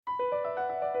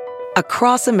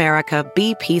Across America,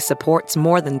 BP supports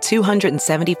more than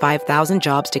 275,000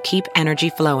 jobs to keep energy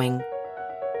flowing.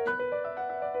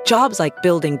 Jobs like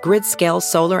building grid-scale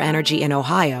solar energy in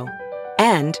Ohio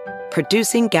and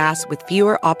producing gas with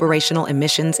fewer operational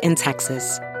emissions in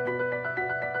Texas.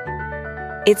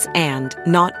 It's and,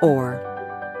 not or.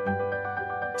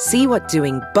 See what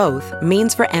doing both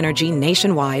means for energy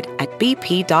nationwide at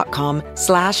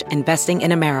bp.com/investing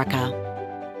in America.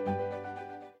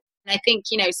 I think,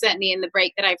 certainly in the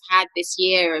break that I've had this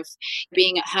year of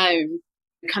being at home,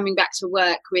 coming back to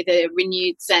work with a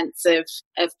renewed sense of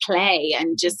play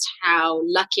and just how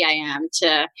lucky I am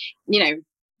to,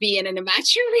 be in an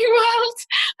imaginary world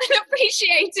and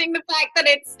appreciating the fact that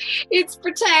it's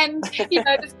pretend,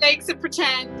 the stakes are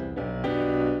pretend.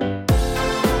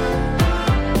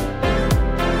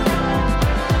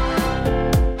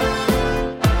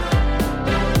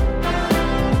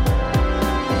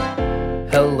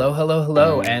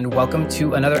 Hello, and welcome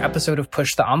to another episode of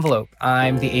Push the Envelope.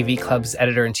 I'm the AV Club's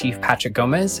editor-in-chief, Patrick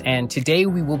Gomez, and today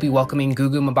we will be welcoming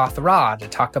Gugu Mbatha-Raw to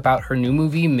talk about her new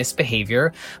movie,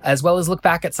 Misbehaviour, as well as look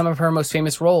back at some of her most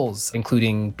famous roles,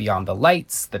 including Beyond the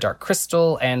Lights, The Dark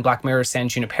Crystal, and Black Mirror's San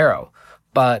Junipero.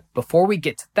 But before we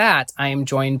get to that, I am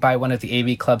joined by one of the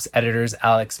AV Club's editors,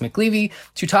 Alex McLevy,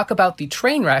 to talk about the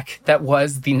train wreck that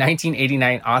was the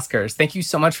 1989 Oscars. Thank you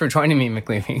so much for joining me,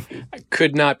 McLevy. I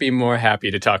could not be more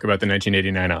happy to talk about the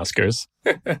 1989 Oscars.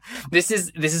 This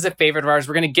is a favorite of ours.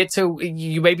 We're going to get to,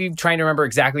 you may be trying to remember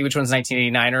exactly which one's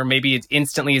 1989, or maybe it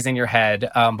instantly is in your head,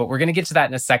 but we're going to get to that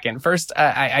in a second. First,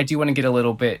 I do want to get a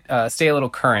little bit, stay a little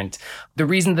current. The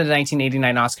reason the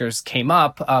 1989 Oscars came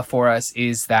up for us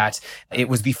is that it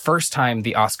was the first time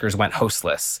the Oscars went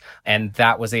hostless. And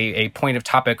that was a point of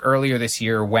topic earlier this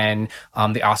year when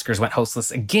the Oscars went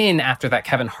hostless again after that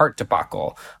Kevin Hart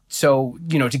debacle. So,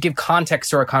 to give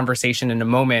context to our conversation in a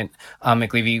moment,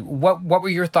 McLevy, what were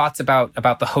your thoughts about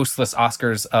the hostless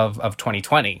Oscars of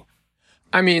 2020?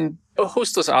 I mean,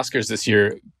 hostless Oscars this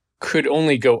year could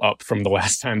only go up from the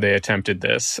last time they attempted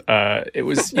this. It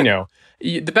was, the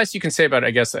best you can say about it,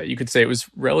 I guess you could say it was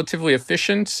relatively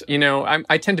efficient.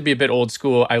 I tend to be a bit old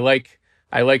school. I like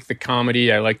the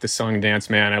comedy. I like the song and dance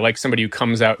man. I like somebody who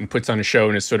comes out and puts on a show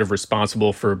and is sort of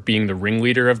responsible for being the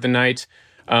ringleader of the night.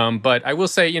 But I will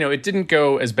say, it didn't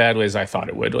go as badly as I thought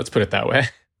it would. Let's put it that way.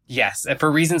 Yes, for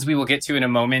reasons we will get to in a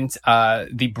moment,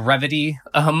 the brevity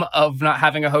of not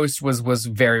having a host was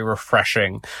very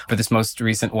refreshing for this most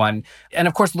recent one. And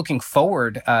of course, looking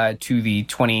forward to the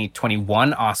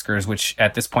 2021 Oscars, which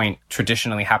at this point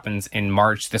traditionally happens in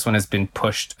March. This one has been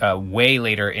pushed way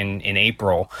later in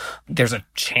April. There's a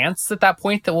chance at that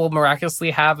point that we'll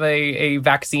miraculously have a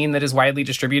vaccine that is widely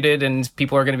distributed and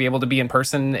people are going to be able to be in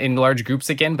person in large groups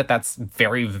again, but that's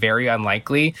very, very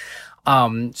unlikely.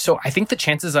 So I think the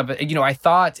chances of it, I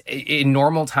thought in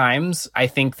normal times, I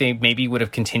think they maybe would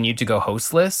have continued to go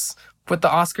hostless with the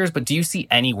Oscars, but do you see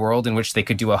any world in which they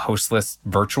could do a hostless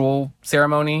virtual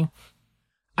ceremony?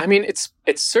 I mean, it's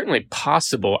certainly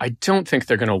possible. I don't think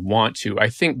they're going to want to. I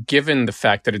think given the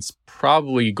fact that it's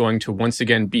probably going to once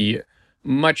again be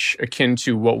much akin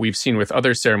to what we've seen with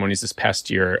other ceremonies this past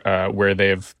year, where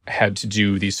they've had to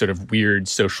do these sort of weird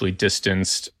socially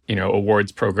distanced,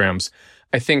 awards programs.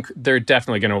 I think they're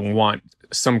definitely going to want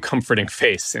some comforting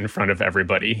face in front of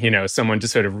everybody, someone to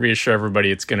sort of reassure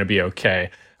everybody it's going to be okay.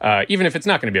 Even if it's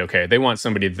not going to be okay, they want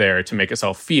somebody there to make us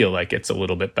all feel like it's a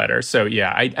little bit better. So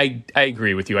yeah, I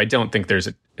agree with you. I don't think there's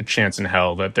a chance in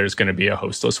hell that there's going to be a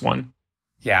hostless one.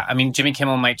 Yeah, I mean, Jimmy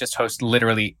Kimmel might just host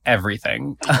literally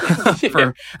everything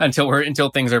until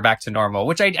things are back to normal,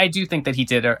 which I do think that he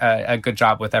did a good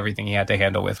job with everything he had to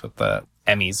handle with the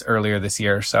Emmys earlier this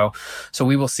year. So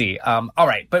we will see. All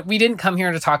right. But we didn't come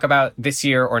here to talk about this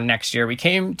year or next year. We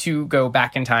came to go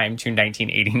back in time to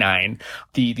 1989,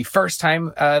 the first time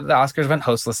the Oscars went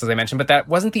hostless, as I mentioned. But that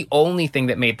wasn't the only thing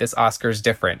that made this Oscars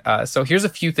different. So here's a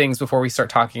few things before we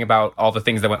start talking about all the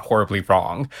things that went horribly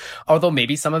wrong. Although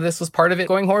maybe some of this was part of it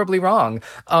going horribly wrong.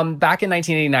 Back in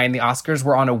 1989, the Oscars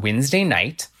were on a Wednesday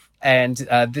night. And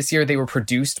this year they were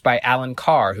produced by Alan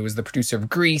Carr, who was the producer of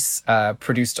Grease,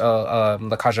 produced La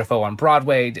Cage aux Folles on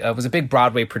Broadway, was a big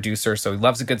Broadway producer, so he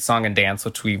loves a good song and dance,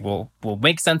 which will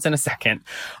make sense in a second.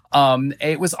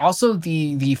 It was also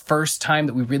the first time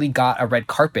that we really got a red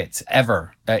carpet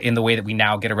ever, in the way that we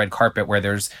now get a red carpet, where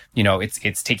there's,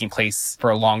 it's taking place for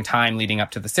a long time leading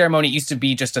up to the ceremony. It used to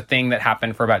be just a thing that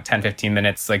happened for about 10, 15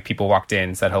 minutes. Like, people walked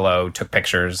in, said hello, took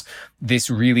pictures.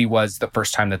 This really was the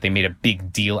first time that they made a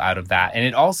big deal out of that. And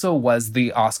it also was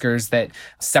the Oscars that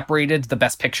separated the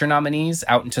Best Picture nominees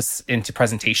out into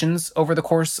presentations over the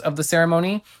course of the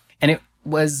ceremony. And it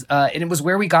and it was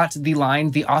where we got the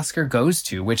line "the Oscar goes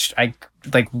to," which I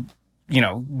like.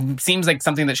 Seems like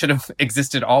something that should have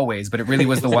existed always, but it really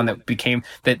was the one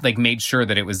that made sure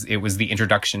that it was the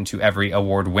introduction to every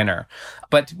award winner.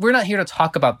 But we're not here to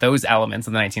talk about those elements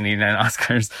of the 1989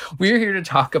 Oscars. We're here to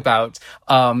talk about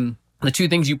the two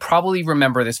things you probably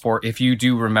remember this for, if you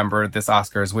do remember this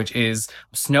Oscars, which is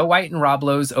Snow White and Rob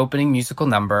Lowe's opening musical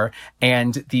number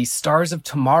and the Stars of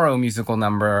Tomorrow musical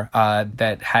number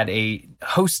that had a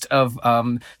host of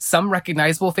some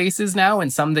recognizable faces now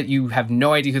and some that you have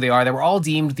no idea who they are. They were all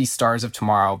deemed the Stars of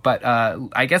Tomorrow. But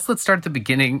I guess let's start at the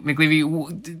beginning.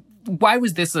 McLeavy, why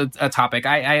was this a topic?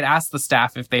 I had asked the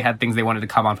staff if they had things they wanted to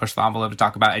come on Push the Envelope to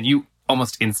talk about, and you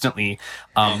almost instantly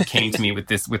came to me with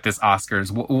this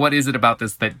Oscars. What is it about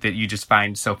this that you just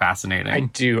find so fascinating? I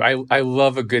do. I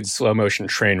love a good slow motion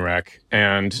train wreck,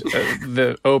 and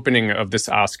the opening of this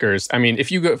Oscars. I mean, if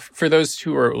you go, for those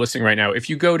who are listening right now, if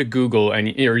you go to Google or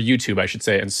YouTube, I should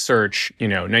say, and search,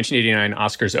 1989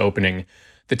 Oscars opening,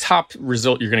 the top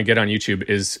result you're going to get on YouTube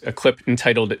is a clip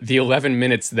entitled "The 11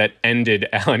 Minutes That Ended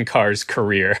Alan Carr's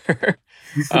Career."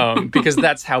 Because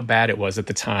that's how bad it was at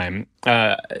the time.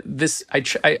 I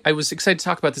was excited to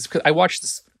talk about this because I watched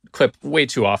this clip way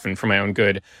too often for my own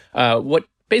good. What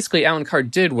basically Alan Carr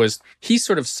did was he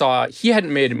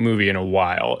hadn't made a movie in a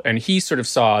while, and he sort of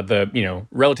saw the,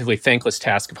 relatively thankless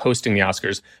task of hosting the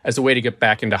Oscars as a way to get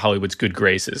back into Hollywood's good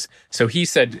graces. So he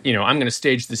said, I'm going to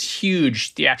stage this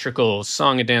huge theatrical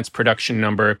song and dance production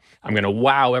number. I'm going to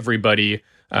wow everybody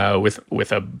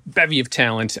with a bevy of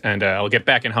talent, and I'll get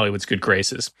back in Hollywood's good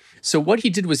graces. So what he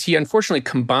did was he unfortunately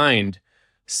combined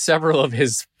several of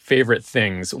his favorite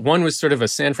things. One was sort of a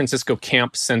San Francisco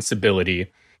camp sensibility,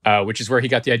 which is where he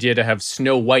got the idea to have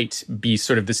Snow White be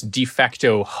sort of this de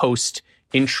facto host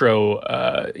intro,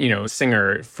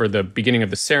 singer for the beginning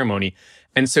of the ceremony.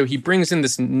 And so he brings in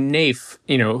this naif,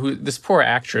 this poor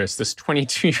actress, this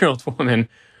 22-year-old woman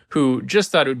who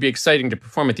just thought it would be exciting to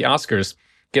perform at the Oscars,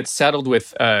 gets saddled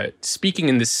with speaking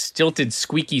in this stilted,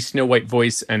 squeaky Snow White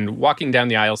voice and walking down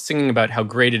the aisle singing about how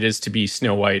great it is to be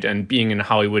Snow White and being in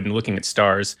Hollywood and looking at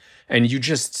stars. And you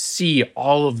just see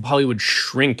all of Hollywood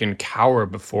shrink and cower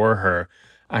before her.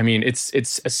 I mean,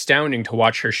 it's astounding to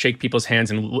watch her shake people's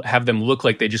hands and have them look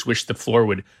like they just wish the floor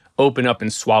would open up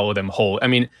and swallow them whole. I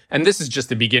mean, and this is just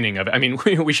the beginning of it. I mean,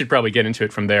 we should probably get into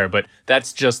it from there, but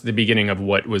that's just the beginning of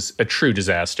what was a true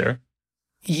disaster.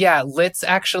 Yeah, let's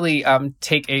actually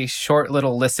take a short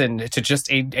little listen to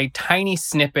just a tiny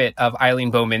snippet of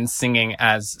Eileen Bowman singing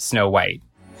as Snow White.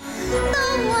 The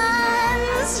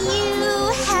ones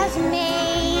you have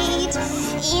made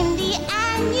in the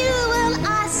annual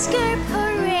Oscar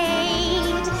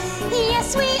parade.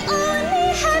 Yes, we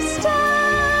only have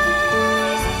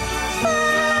stars for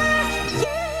you.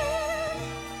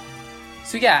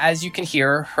 So yeah, as you can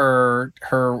hear, her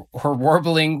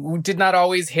warbling did not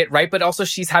always hit right, but also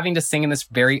she's having to sing in this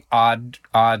very odd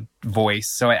voice.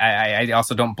 So I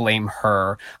also don't blame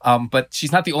her. But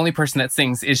she's not the only person that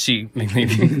sings, is she?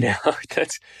 No,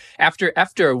 that's after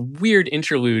a weird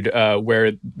interlude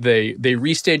where they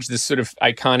restage this sort of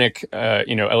iconic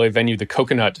LA venue, the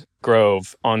Coconut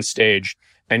Grove, on stage,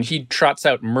 and he trots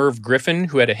out Merv Griffin,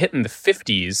 who had a hit in the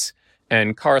 50s.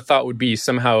 And Carr thought would be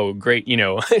somehow great,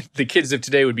 the kids of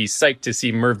today would be psyched to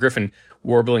see Merv Griffin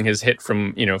warbling his hit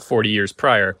from, 40 years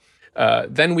prior.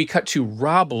 Then we cut to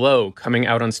Rob Lowe coming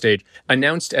out on stage,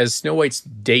 announced as Snow White's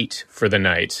date for the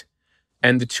night.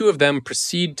 And the two of them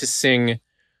proceed to sing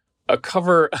a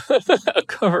cover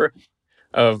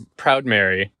of Proud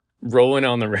Mary, Rollin'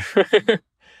 on the River.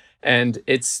 And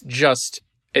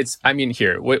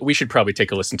we should probably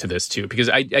take a listen to this too, because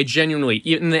I genuinely,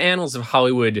 in the annals of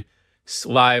Hollywood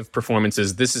live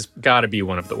performances, this has got to be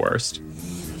one of the worst.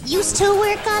 Used to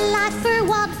work a lot for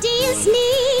Walt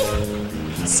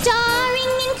Disney,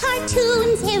 starring in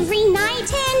cartoons every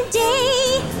night and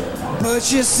day.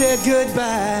 But you said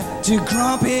goodbye to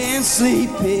Grumpy and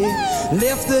Sleepy,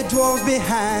 left the dwarves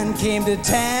behind, came to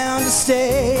town to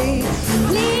stay.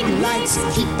 Lights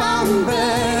keep on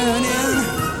burning,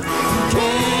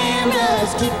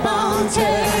 cameras keep on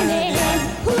turning.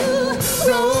 Ooh,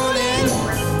 rolling,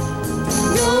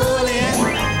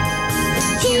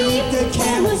 keep the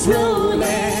cameras rolling.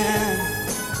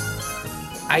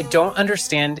 I don't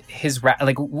understand his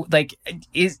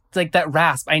like that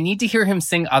rasp. I need to hear him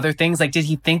sing other things. Like, did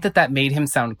he think that made him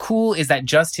sound cool? Is that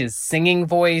just his singing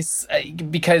voice?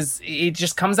 Because it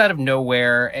just comes out of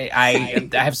nowhere. I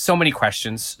have so many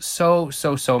questions. So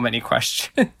many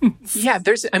questions. Yeah,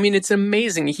 it's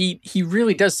amazing. He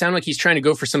really does sound like he's trying to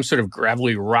go for some sort of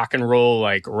gravelly rock and roll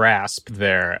like rasp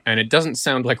there. And it doesn't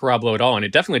sound like Rob Lowe at all. And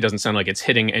it definitely doesn't sound like it's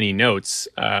hitting any notes,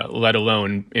 let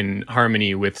alone in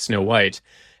harmony with Snow White.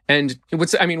 And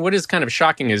what is kind of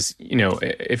shocking is,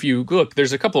 if you look,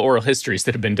 there's a couple oral histories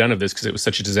that have been done of this because it was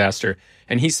such a disaster.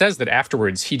 And he says that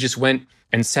afterwards he just went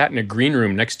and sat in a green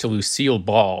room next to Lucille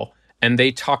Ball, and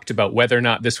they talked about whether or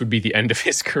not this would be the end of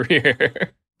his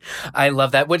career. I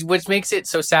love that, which makes it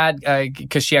so sad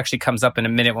because she actually comes up in a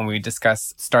minute when we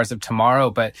discuss Stars of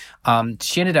Tomorrow, but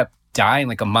she ended up dying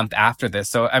like a month after this.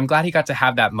 So I'm glad he got to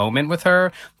have that moment with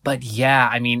her. But yeah,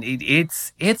 I mean,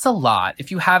 it's a lot.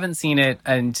 If you haven't seen it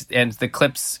and the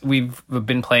clips we've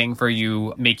been playing for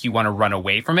you make you want to run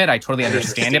away from it, I totally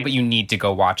understand it, but you need to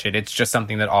go watch it. It's just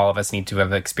something that all of us need to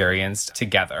have experienced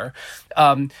together.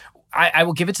 I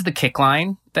will give it to the kick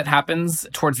line that happens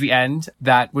towards the end.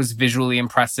 That was visually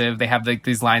impressive. They have like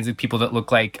these lines of people that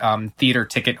look like theater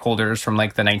ticket holders from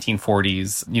like the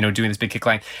 1940s, doing this big kick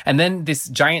line. And then this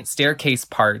giant staircase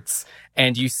parts,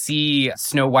 and you see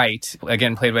Snow White,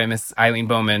 again played by Miss Eileen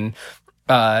Bowman,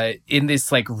 in this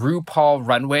like RuPaul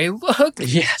runway look.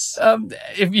 Yes.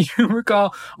 If you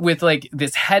recall, with like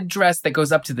this headdress that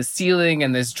goes up to the ceiling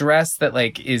and this dress that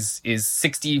like is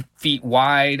 60 feet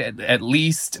wide at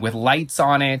least, with lights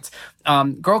on it.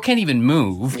 Girl can't even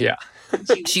move. Yeah.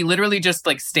 She literally just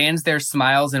like stands there,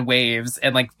 smiles and waves,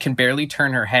 and like can barely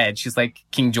turn her head. She's like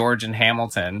King George in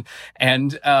Hamilton.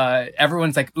 And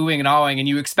everyone's like oohing and awing, and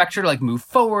you expect her to like move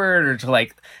forward or to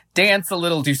like dance a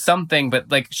little, do something,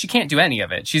 but like she can't do any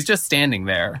of it. She's just standing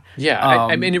there. Yeah.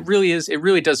 I mean, it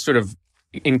really does sort of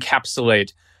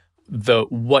encapsulate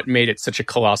what made it such a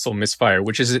colossal misfire,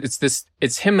 which is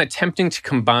it's him attempting to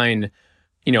combine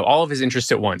all of his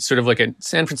interests at once, sort of like a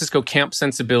San Francisco camp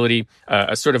sensibility,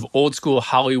 a sort of old school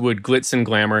Hollywood glitz and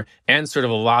glamour, and sort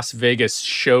of a Las Vegas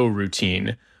show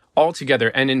routine all together.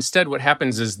 And instead what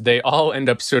happens is they all end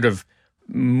up sort of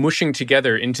mushing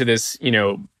together into this,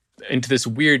 into this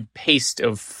weird paste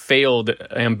of failed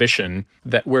ambition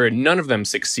where none of them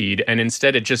succeed. And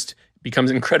instead it just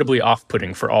becomes incredibly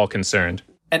off-putting for all concerned.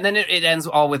 And then it ends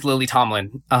all with Lily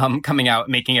Tomlin coming out,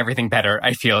 making everything better,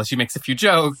 I feel. She makes a few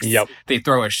jokes. Yep. They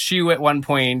throw a shoe at one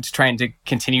point, trying to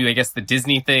continue, I guess, the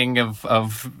Disney thing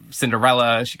of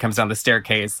Cinderella. She comes down the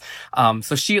staircase.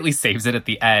 So she at least saves it at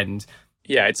the end.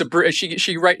 Yeah,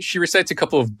 she recites a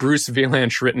couple of Bruce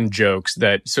Vilanch written jokes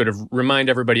that sort of remind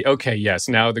everybody, okay, yes,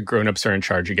 now the grown-ups are in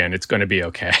charge again. It's going to be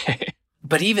okay.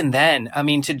 But even then, I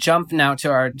mean, to jump now to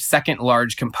our second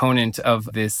large component of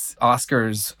this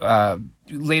Oscars,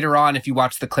 later on, if you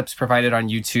watch the clips provided on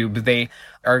YouTube, they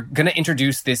are going to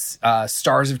introduce this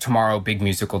Stars of Tomorrow big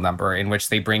musical number in which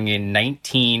they bring in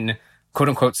 19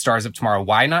 quote-unquote Stars of Tomorrow.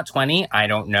 Why not 20? I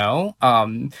don't know.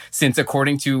 Since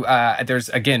according to, there's,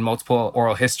 again, multiple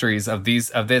oral histories of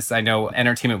this. I know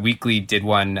Entertainment Weekly did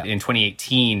one in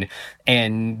 2018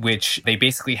 in which they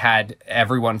basically had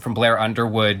everyone from Blair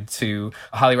Underwood to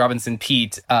Holly Robinson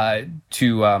Peete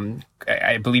to,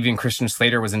 I believe even Christian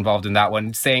Slater was involved in that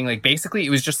one, saying like, basically it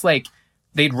was just like,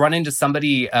 they'd run into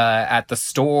somebody at the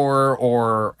store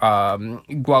or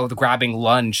while grabbing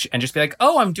lunch and just be like,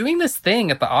 oh, I'm doing this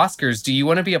thing at the Oscars. Do you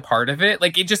want to be a part of it?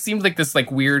 Like, it just seemed like this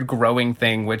like weird growing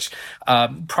thing, which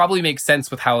probably makes sense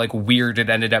with how like weird it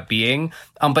ended up being.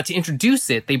 But to introduce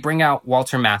it, they bring out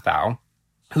Walter Matthau,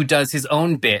 who does his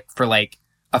own bit for like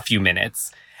a few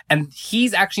minutes. And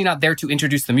he's actually not there to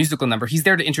introduce the musical number. He's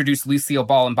there to introduce Lucille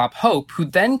Ball and Bob Hope, who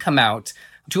then come out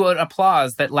to an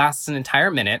applause that lasts an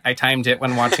entire minute. I timed it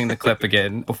when watching the clip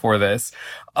again before this.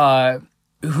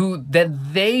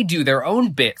 They do their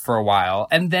own bit for a while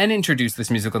and then introduce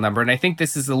this musical number. And I think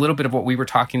this is a little bit of what we were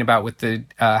talking about with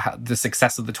the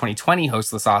success of the 2020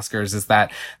 hostless Oscars, is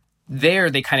that there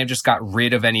they kind of just got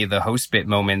rid of any of the host bit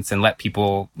moments and let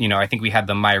people, I think we had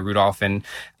the Maya Rudolph and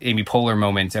Amy Poehler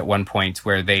moment at one point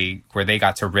where they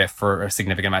got to riff for a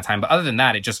significant amount of time. But other than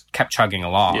that, it just kept chugging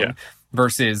along. Yeah.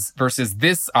 Versus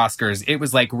this Oscars, it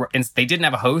was like they didn't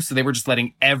have a host, so they were just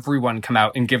letting everyone come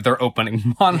out and give their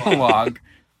opening monologue,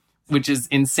 which is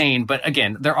insane. But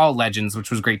again, they're all legends, which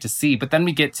was great to see. But then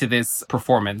we get to this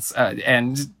performance,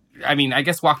 and I mean, I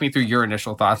guess walk me through your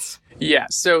initial thoughts. Yeah,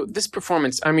 so this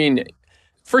performance, I mean,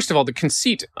 first of all, the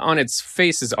conceit on its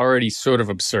face is already sort of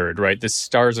absurd, right? This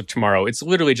Stars of Tomorrow, it's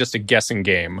literally just a guessing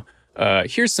game.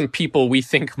 Here's some people we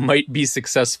think might be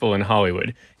successful in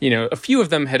Hollywood. A few of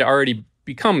them had already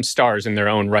become stars in their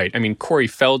own right. I mean, Corey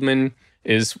Feldman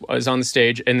is on the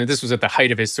stage. And this was at the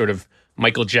height of his sort of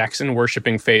Michael Jackson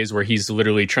worshiping phase, where he's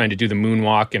literally trying to do the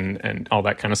moonwalk and all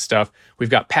that kind of stuff. We've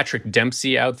got Patrick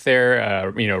Dempsey out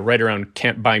there, right around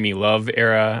Can't Buy Me Love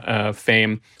era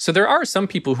fame. So there are some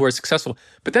people who are successful,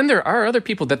 but then there are other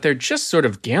people that they're just sort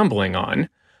of gambling on.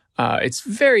 It's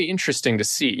very interesting to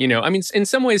see, in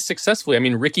some ways successfully. I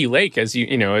mean, Ricky Lake, if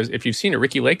you've seen it,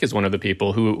 Ricky Lake is one of the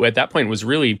people who at that point was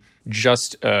really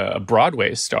just a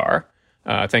Broadway star.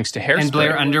 Thanks to Hairspray. And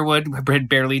Blair Underwood had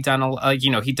barely done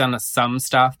he'd done some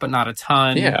stuff, but not a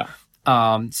ton. Yeah.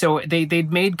 So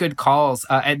they'd made good calls.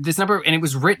 And this number, and it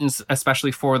was written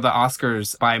especially for the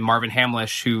Oscars by Marvin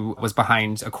Hamlish, who was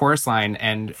behind A Chorus Line,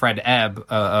 and Fred Ebb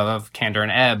of Candor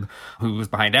and Ebb, who was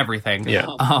behind everything. Yeah.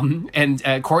 And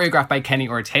choreographed by Kenny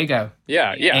Ortega.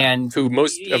 Yeah. And who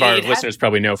most of our listeners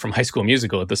probably know from High School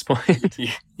Musical at this point.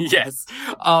 Yes.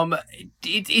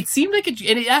 It seemed like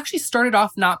it actually started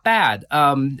off not bad.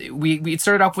 We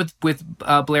started off with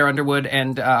Blair Underwood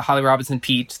and Holly Robinson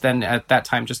Peete, then at that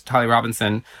time just Holly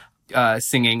Robinson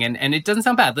singing, and it doesn't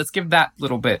sound bad. Let's give that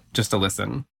little bit just a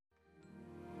listen.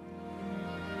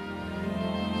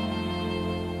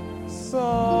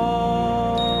 Someday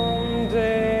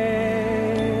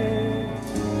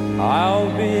I'll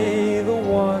be the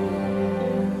one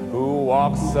who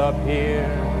walks up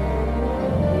here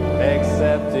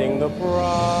accepting the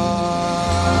prize.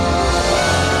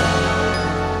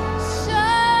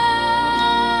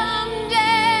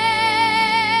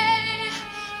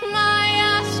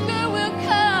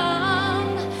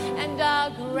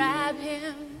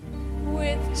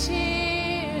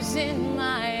 Tears in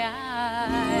my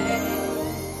eyes.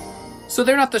 So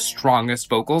they're not the strongest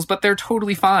vocals, but they're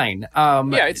totally fine.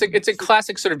 It's a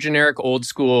classic sort of generic old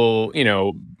school,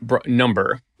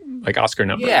 number, like Oscar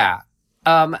number. Yeah.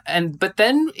 But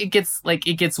then it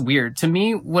gets weird. To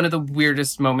me, one of the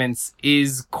weirdest moments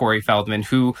is Corey Feldman,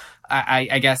 who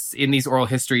I guess in these oral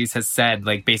histories has said,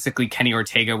 like, basically Kenny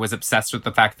Ortega was obsessed with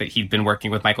the fact that he'd been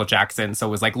working with Michael Jackson. So it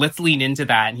was like, let's lean into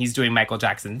that. And he's doing Michael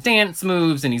Jackson dance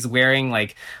moves, and he's wearing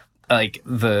like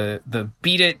the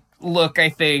Beat It look, I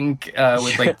think,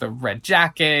 with like the red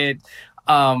jacket.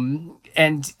 And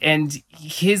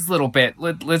his little bit,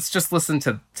 let's just listen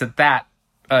to that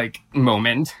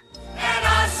moment. An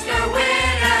Oscar winner.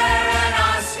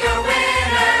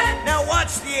 Now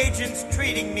watch the agents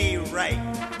treating me right.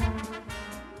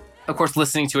 Of course,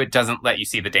 listening to it doesn't let you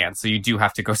see the dance, so you do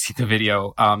have to go see the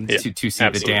video to see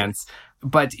absolutely. The dance.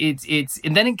 But it's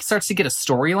and then it starts to get a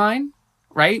storyline,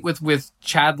 right? With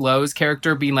Chad Lowe's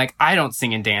character being like, I don't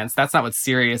sing and dance. That's not what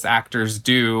serious actors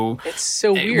do. It's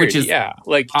so weird. Which is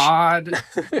odd.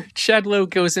 Chad Lowe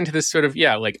goes into this sort of,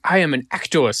 I am an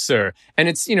actor, sir. And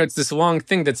it's, it's this long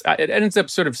thing it ends up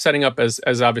sort of setting up as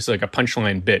obviously like a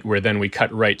punchline bit, where then we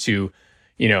cut right to,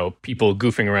 people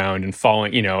goofing around and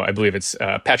falling. I believe it's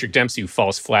Patrick Dempsey who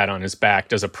falls flat on his back,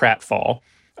 does a pratfall.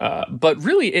 But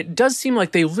really, it does seem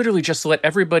like they literally just let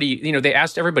everybody, they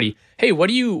asked everybody, hey,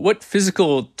 what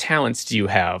physical talents do you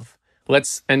have?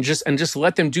 Let's just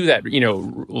let them do that,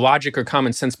 logic or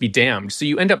common sense be damned. So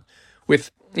you end up with,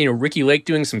 Ricky Lake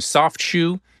doing some soft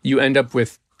shoe. You end up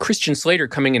with Christian Slater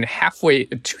coming in halfway,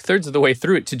 2/3 of the way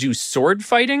through it to do sword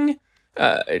fighting,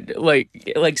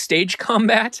 like stage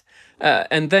combat.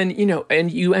 And then,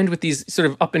 and you end with these sort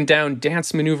of up and down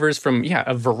dance maneuvers from,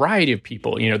 a variety of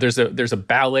people. There's a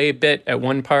ballet bit at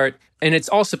one part, and it's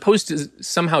all supposed to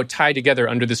somehow tie together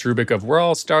under this rubric of we're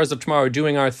all stars of tomorrow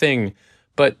doing our thing.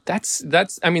 But that's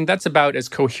about as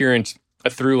coherent a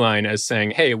through line as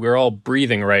saying, hey, we're all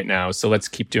breathing right now, so let's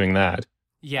keep doing that.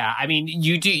 Yeah, I mean,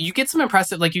 you get some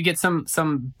impressive, you get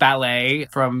some ballet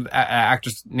from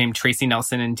actors named Tracy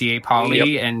Nelson and D.A.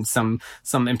 Pauly, and some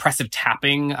impressive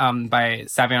tapping by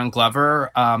Savion Glover.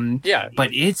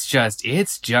 But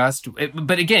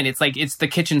but again, it's like, it's the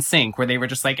kitchen sink where they were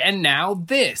just like, and now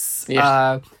this.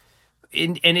 Yeah.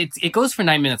 And it goes for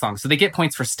 9 minutes long, so they get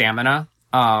points for stamina.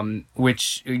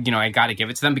 Which, I got to give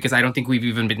it to them, because I don't think we've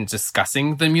even been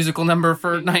discussing the musical number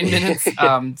for 9 minutes.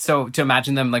 So to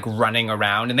imagine them running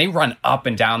around, and they run up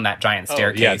and down that giant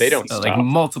staircase, they don't stop.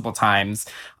 Multiple times.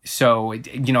 So,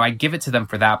 I give it to them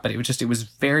for that, but it was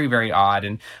very, very odd.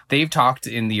 And they've talked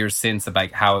in the years since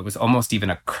about how it was almost even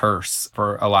a curse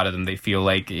for a lot of them. They feel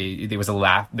like they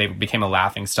became a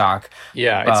laughing stock.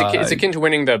 Yeah. It's akin to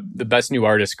winning the Best New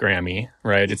Artist Grammy,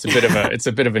 right? It's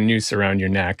a bit of a noose around your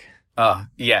neck.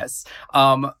 Yes.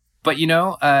 But,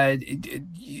 for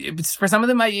some of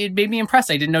them, it made me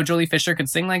impressed. I didn't know Jolie Fisher could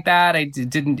sing like that. I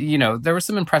didn't, there was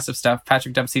some impressive stuff.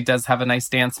 Patrick Dempsey does have a nice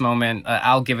dance moment.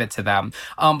 I'll give it to them.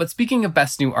 But speaking of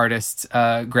Best New Artist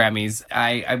Grammys,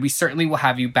 we certainly will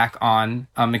have you back on,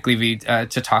 McLeavy,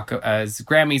 to talk as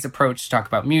Grammys approach, to talk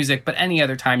about music. But any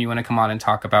other time you want to come on and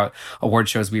talk about award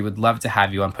shows, we would love to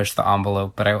have you on Push the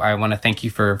Envelope. But I want to thank you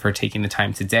for taking the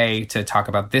time today to talk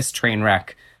about this train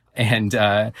wreck.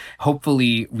 And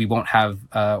hopefully we won't have,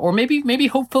 or maybe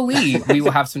hopefully we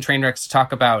will have some train wrecks to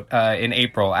talk about in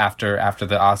April after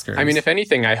the Oscars. I mean, if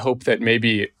anything, I hope that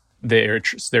maybe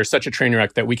there's such a train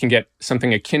wreck that we can get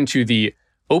something akin to the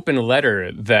open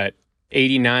letter that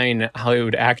 89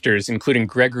 Hollywood actors, including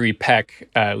Gregory Peck,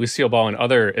 Lucille Ball, and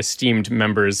other esteemed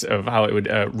members of Hollywood,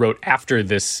 wrote after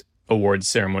this awards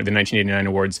ceremony, the 1989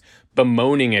 awards,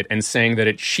 bemoaning it and saying that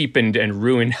it cheapened and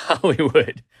ruined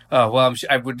Hollywood. Oh, well,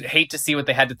 I would hate to see what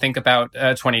they had to think about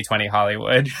 2020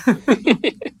 Hollywood.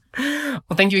 Well,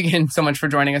 thank you again so much for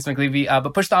joining us, McLeavy.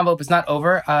 But Push the Envelope is not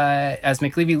over. As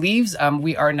McLeavy leaves,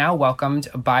 we are now welcomed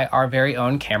by our very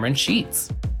own Cameron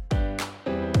Sheets.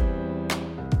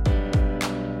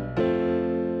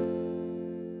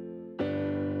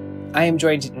 I am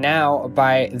joined now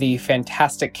by the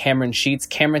fantastic Cameron Sheets.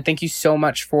 Cameron, thank you so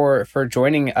much for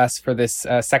joining us for this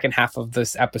second half of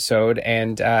this episode.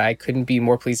 And I couldn't be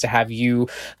more pleased to have you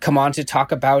come on to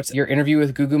talk about your interview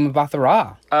with Gugu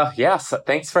Mbatha-Raw. Yes,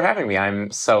 thanks for having me. I'm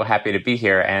so happy to be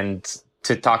here and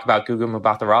to talk about Gugu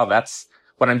Mbatha-Raw. That's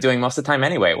what I'm doing most of the time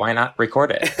anyway. Why not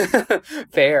record it?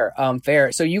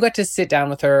 Fair. So you got to sit down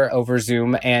with her over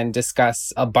Zoom and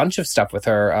discuss a bunch of stuff with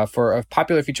her for a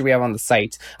popular feature we have on the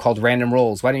site called Random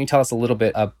Rolls. Why don't you tell us a little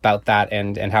bit about that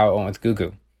and how it went with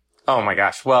Gugu? Oh my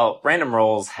gosh. Well, Random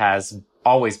Rolls has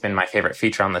always been my favorite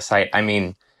feature on the site. I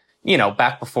mean,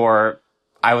 back before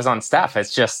I was on staff,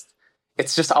 it's just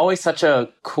always such a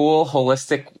cool,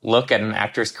 holistic look at an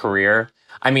actor's career.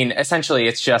 I mean, essentially,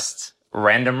 it's just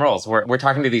random roles. We're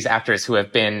talking to these actors who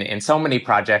have been in so many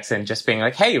projects and just being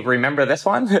like, hey, remember this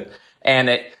one? And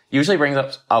it usually brings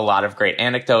up a lot of great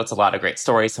anecdotes, a lot of great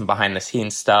stories, some behind the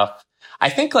scenes stuff. I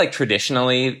think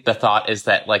traditionally the thought is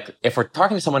that if we're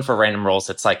talking to someone for random roles,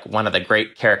 it's one of the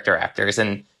great character actors.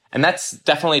 And that's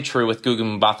definitely true with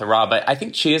Gugu Mbatha-Raw, but I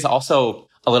think she is also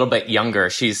a little bit younger.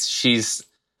 She's,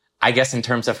 I guess in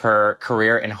terms of her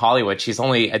career in Hollywood, she's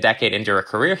only a decade into her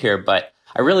career here, but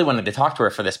I really wanted to talk to her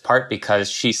for this part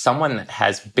because she's someone that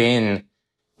has been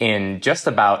in just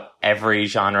about every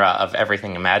genre of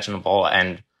everything imaginable.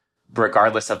 And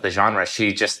regardless of the genre,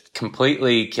 she just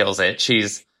completely kills it.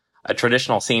 She's a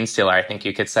traditional scene stealer, I think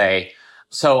you could say.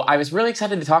 So I was really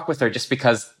excited to talk with her just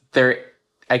because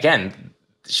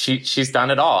she's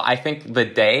done it all. I think the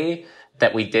day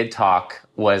that we did talk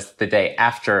was the day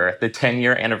after the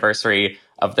 10-year anniversary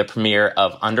of the premiere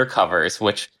of Undercovers,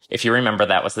 which, if you remember,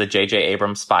 that was the J.J.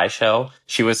 Abrams spy show.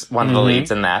 She was one of the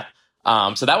leads in that.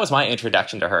 So that was my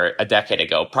introduction to her a decade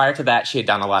ago. Prior to that, she had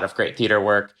done a lot of great theater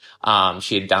work.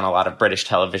 She had done a lot of British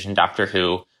television, Doctor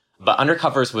Who. But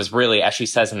Undercovers was really, as she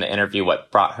says in the interview,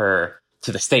 what brought her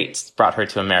to the States, brought her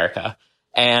to America.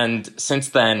 And since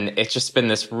then, it's just been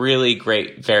this really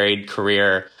great, varied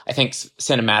career. I think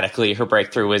cinematically, her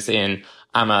breakthrough was in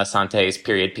Amma Asante's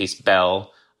period piece,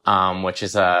 Belle, which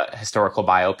is a historical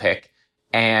biopic.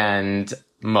 And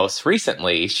most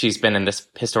recently, she's been in this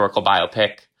historical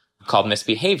biopic called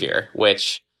Misbehaviour,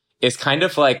 which is kind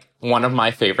of one of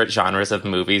my favorite genres of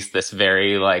movies, this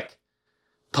very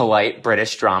polite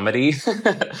British dramedy.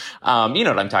 You know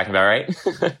what I'm talking about,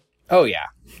 right? Oh, yeah.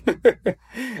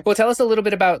 Well, tell us a little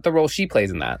bit about the role she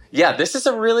plays in that. Yeah, this is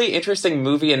a really interesting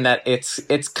movie in that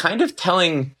it's kind of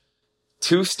telling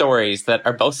two stories that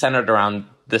are both centered around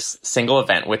this single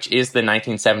event, which is the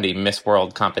 1970 Miss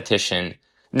World competition.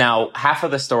 Now, half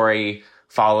of the story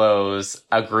follows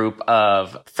a group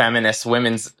of feminist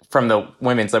from the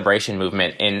women's liberation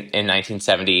movement in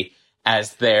 1970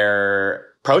 as they're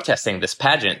protesting this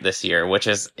pageant this year, which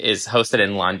is hosted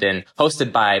in London,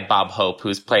 hosted by Bob Hope,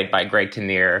 who's played by Greg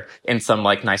Kinnear in some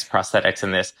nice prosthetics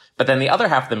in this. But then the other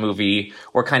half of the movie,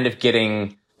 we're kind of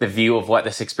getting the view of what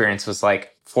this experience was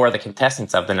like for the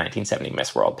contestants of the 1970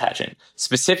 Miss World pageant.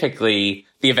 Specifically,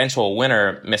 the eventual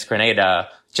winner, Miss Grenada,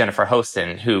 Jennifer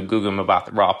Hostin, who Gugu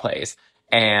Mbatha-Raw plays.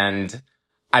 And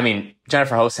I mean,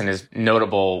 Jennifer Hostin is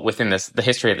notable within the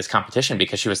history of this competition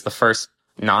because she was the first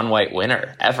non-white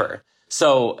winner ever.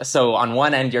 So on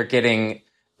one end, you're getting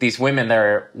these women that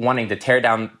are wanting to tear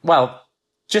down,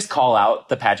 just call out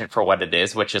the pageant for what it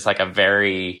is, which is I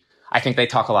think they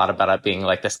talk a lot about it being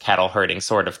this cattle herding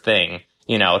sort of thing,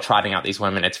 trotting out these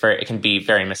women. It can be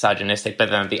very misogynistic. But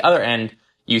then at the other end,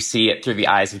 you see it through the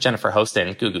eyes of Jennifer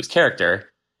Hostin, Gugu's character,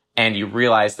 and you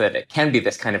realize that it can be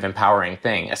this kind of empowering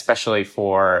thing, especially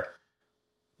for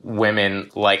women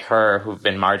like her who've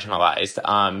been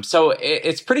marginalized. So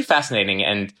it's pretty fascinating,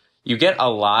 and you get a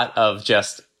lot of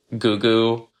just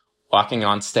Gugu walking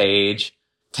on stage,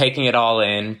 taking it all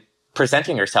in,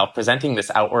 presenting herself, presenting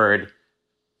this outward,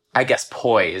 I guess,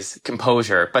 poise,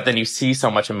 composure, but then you see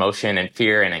so much emotion and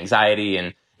fear and anxiety,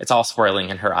 and it's all swirling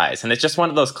in her eyes. And it's just one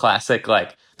of those classic,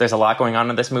 like, there's a lot going on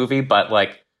in this movie, but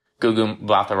like Gugu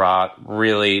Mbatha-Raw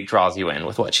really draws you in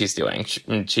with what she's doing.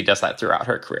 She does that throughout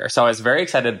her career. So I was very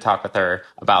excited to talk with her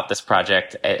about this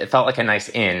project. It felt like a nice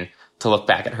in to look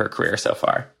back at her career so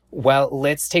far. Well,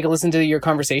 let's take a listen to your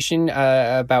conversation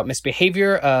about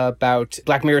Misbehaviour, about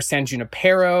Black Mirror's San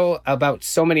Junipero, about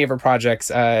so many of her projects.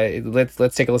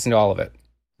 Let's take a listen to all of it.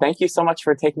 Thank you so much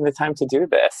for taking the time to do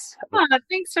this. Oh,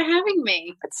 thanks for having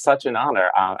me. It's such an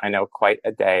honor. I know quite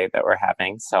a day that we're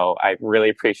having, so I really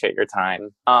appreciate your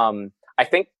time. I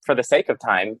think for the sake of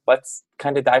time, let's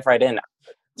kind of dive right in.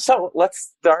 So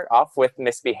let's start off with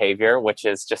Misbehaviour, which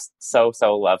is just so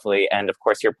lovely. And of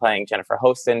course, you're playing Jennifer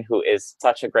Hostin, who is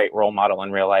such a great role model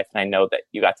in real life. And I know that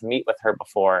you got to meet with her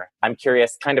before. I'm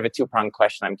curious, kind of a two-pronged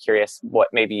question. I'm curious what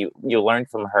maybe you learned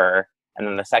from her. And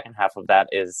then the second half of that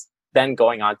is then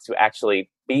going on to actually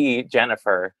be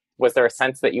Jennifer. Was there a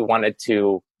sense that you wanted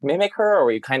to mimic her, or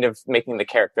were you kind of making the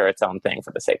character its own thing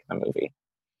for the sake of the movie?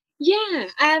 Yeah,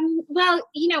 well,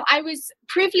 I was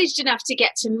privileged enough to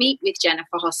get to meet with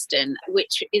Jennifer Hostin,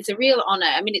 which is a real honor.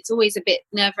 I mean, it's always a bit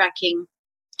nerve-wracking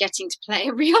getting to play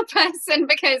a real person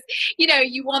because,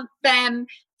 you want them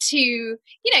to,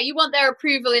 you want their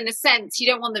approval in a sense. You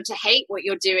don't want them to hate what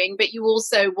you're doing, but you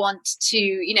also want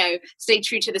to, stay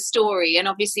true to the story. And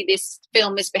obviously this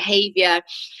film, Misbehaviour,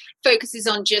 focuses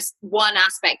on just one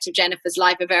aspect of Jennifer's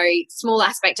life, a very small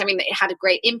aspect. I mean, it had a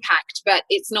great impact, but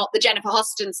it's not the Jennifer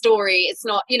Hostin story. It's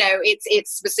not,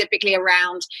 it's specifically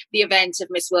around the event of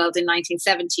Miss World in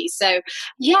 1970. So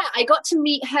yeah, I got to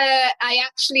meet her. I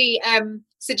actually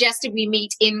suggested we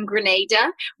meet in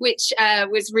Grenada, which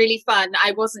was really fun.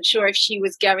 I wasn't sure if she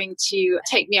was going to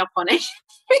take me up on it.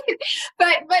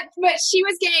 but she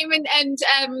was game, and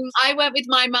I went with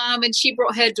my mom, and she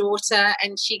brought her daughter,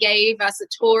 and she gave us a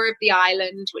tour of the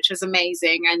island, which was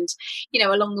amazing. And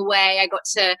along the way I got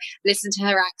to listen to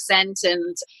her accent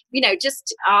and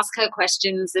just ask her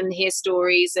questions and hear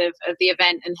stories of the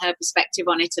event and her perspective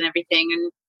on it and everything.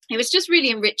 And it was just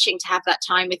really enriching to have that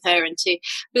time with her and to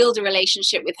build a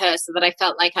relationship with her so that I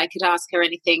felt like I could ask her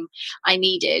anything I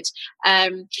needed.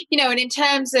 And in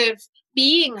terms of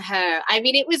being her, I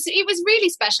mean, it was really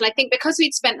special. I think because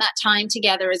we'd spent that time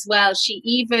together as well, she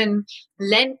even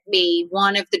lent me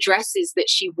one of the dresses that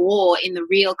she wore in the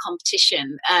real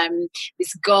competition,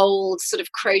 this gold sort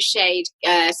of crocheted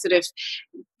sort of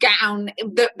gown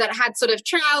that had sort of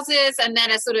trousers and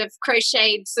then a sort of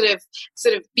crocheted sort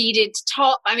of beaded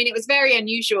top. I mean, it was very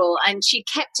unusual, and she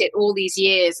kept it all these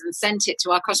years and sent it to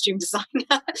our costume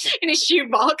designer in a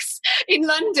shoebox in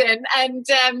London. And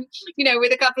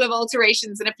with a couple of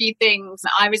alterations and a few things,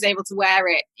 I was able to wear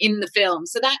it in the film.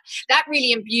 So that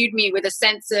really imbued me with a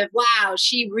sense of, wow,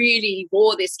 she really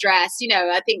wore this dress.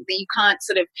 I think that you can't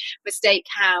sort of mistake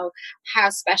how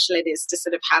special it is to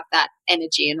sort of have that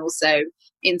energy, and also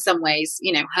in some ways,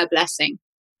 her blessing.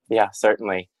 Yeah,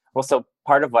 certainly. Well, so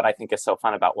part of what I think is so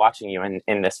fun about watching you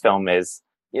in this film is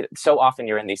so often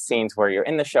you're in these scenes where you're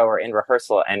in the show or in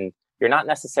rehearsal and you're not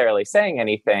necessarily saying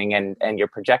anything, and you're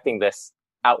projecting this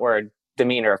outward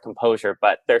demeanor of composure,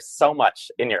 but there's so much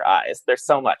in your eyes. There's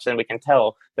so much, and we can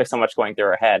tell there's so much going through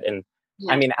her head. And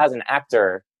yeah. I mean, as an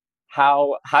actor,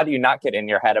 how do you not get in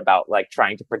your head about like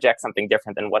trying to project something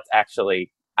different than what's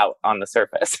actually out on the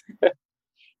surface?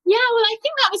 Yeah, well, I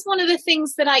think that was one of the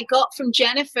things that I got from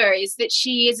Jennifer, is that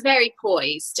she is very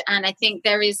poised. And I think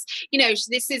there is,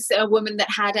 this is a woman that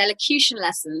had elocution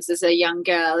lessons as a young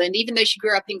girl. And even though she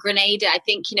grew up in Grenada, I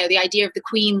think, the idea of the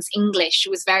Queen's English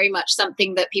was very much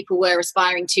something that people were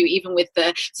aspiring to, even with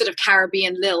the sort of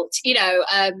Caribbean lilt,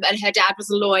 and her dad was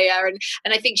a lawyer.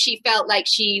 And I think she felt like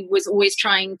she was always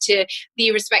trying to be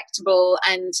respectable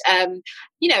and,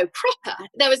 proper.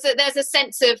 There's a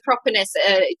sense of properness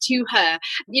to her.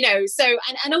 So,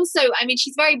 and also, I mean,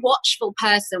 she's a very watchful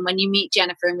person when you meet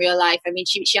Jennifer in real life. I mean,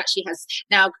 she actually has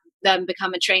now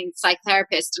become a trained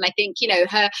psychotherapist. And I think,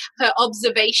 her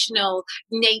observational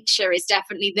nature is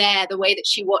definitely there, the way that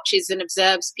she watches and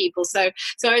observes people. So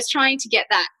I was trying to get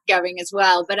that going as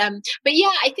well. But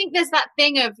yeah, I think there's that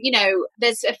thing of,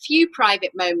 there's a few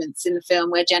private moments in the film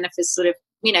where Jennifer's sort of,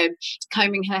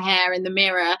 combing her hair in the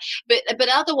mirror. But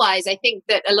otherwise, I think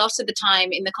that a lot of the time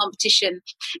in the competition,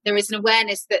 there is an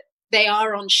awareness that they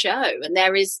are on show. And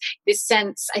there is this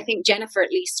sense, I think Jennifer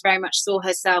at least very much saw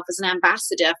herself as an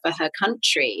ambassador for her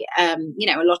country. A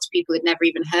lot of people had never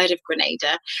even heard of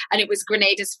Grenada, and it was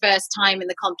Grenada's first time in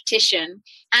the competition,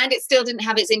 and it still didn't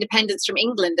have its independence from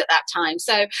England at that time.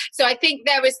 So I think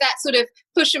there was that sort of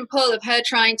push and pull of her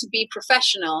trying to be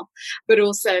professional, but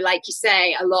also, like you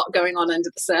say, a lot going on under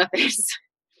the surface.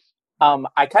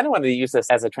 I kind of wanted to use this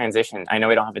as a transition. I know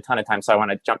we don't have a ton of time, so I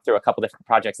want to jump through a couple different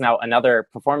projects. Now, another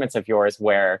performance of yours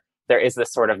where there is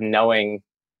this sort of knowing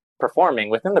performing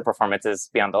within the performance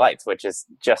is Beyond the Lights, which is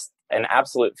just an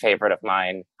absolute favorite of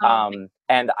mine.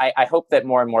 And I hope that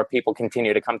more and more people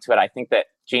continue to come to it. I think that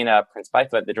Gina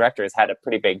Prince-Bythewood, the director, has had a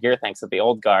pretty big year thanks to The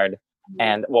Old Guard.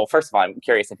 And well, first of all, I'm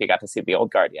curious if you got to see The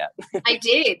Old Guard yet. I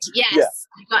did, yes.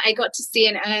 Yeah. I got to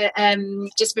see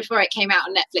just before it came out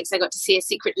on Netflix, I got to see A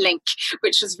Secret Link,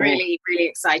 which was really, really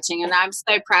exciting. And I'm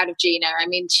so proud of Gina. I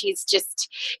mean, she's just,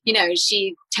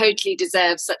 she totally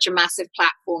deserves such a massive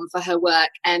platform for her work.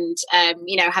 And,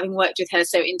 having worked with her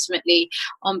so intimately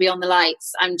on Beyond the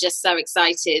Lights, I'm just so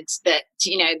excited that,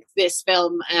 this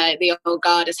film, The Old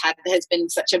Guard, has been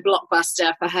such a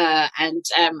blockbuster for her. And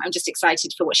I'm just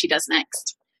excited for what she does next.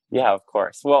 Yeah, of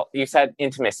course. Well, you said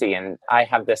intimacy, and I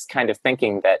have this kind of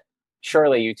thinking that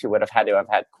surely you two would have had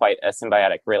quite a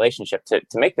symbiotic relationship to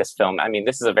make this film. I mean,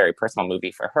 this is a very personal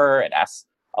movie for her. It asks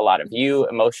a lot of you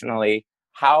emotionally.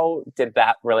 How did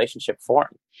that relationship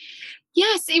form?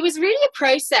 Yes, it was really a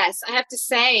process, I have to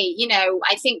say.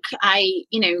 I think I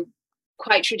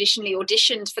quite traditionally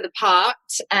auditioned for the part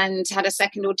and had a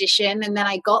second audition, and then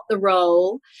I got the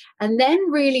role. And then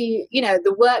really,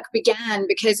 the work began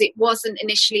because it wasn't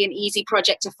initially an easy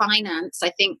project to finance.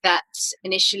 I think that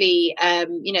initially,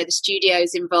 the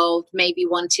studios involved maybe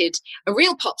wanted a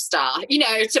real pop star,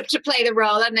 to play the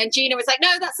role. And then Gina was like,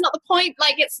 no, that's not the point.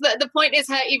 Like, it's the point is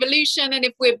her evolution. And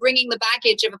if we're bringing the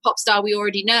baggage of a pop star we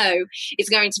already know, it's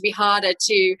going to be harder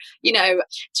to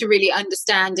really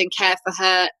understand and care for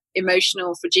her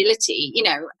emotional fragility,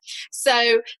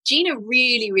 So Gina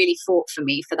really, really fought for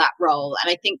me for that role.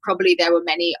 And I think probably there were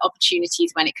many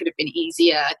opportunities when it could have been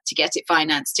easier to get it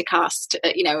financed, to cast,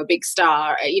 a big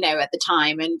star, at the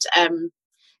time. And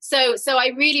so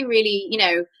I really, really,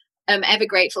 ever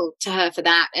grateful to her for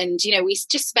that. And we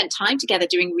just spent time together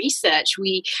doing research.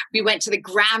 We went to the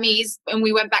Grammys and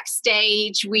we went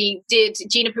backstage.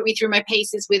 Gina put me through my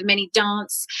paces with many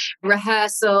dance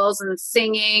rehearsals and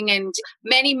singing and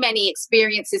many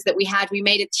experiences that we had. We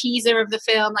made a teaser of the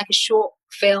film, like a short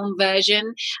film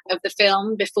version of the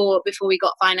film before we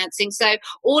got financing. So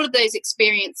all of those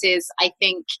experiences, I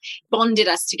think, bonded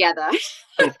us together.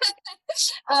 And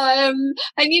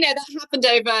that happened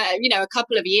over a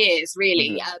couple of years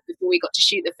really, before we got to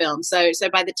shoot the film. So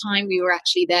by the time we were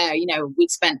actually there, we'd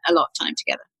spent a lot of time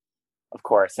together. Of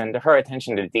course. And her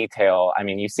attention to detail, I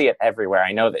mean, you see it everywhere.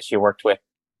 I know that she worked with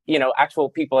actual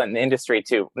people in the industry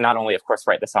to not only, of course,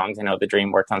 write the songs. I know The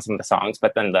Dream worked on some of the songs,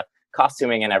 but then the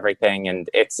costuming and everything. And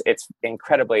it's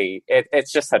incredibly,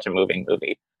 it's just such a moving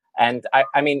movie. And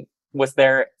I mean, was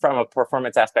there, from a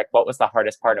performance aspect, what was the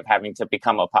hardest part of having to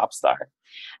become a pop star?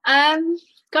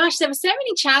 Gosh, there were so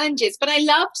many challenges, but I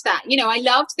loved that. I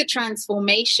loved the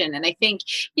transformation. And I think,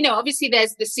 obviously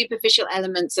there's the superficial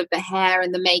elements of the hair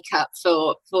and the makeup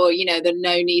for the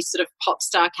Noni sort of pop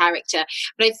star character.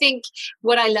 But I think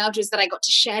what I loved was that I got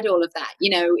to shed all of that,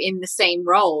 in the same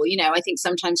role. I think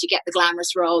sometimes you get the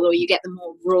glamorous role or you get the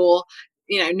more raw,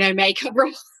 no makeup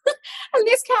role. And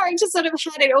this character sort of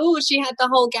had it all. She had the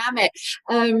whole gamut.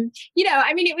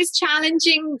 It was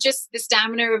challenging, just the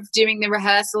stamina of doing the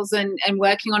rehearsals and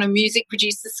working on a music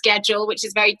producer schedule, which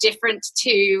is very different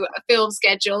to a film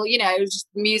schedule. Just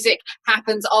music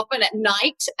happens often at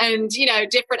night and,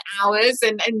 different hours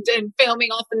and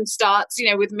filming often starts,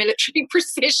 with military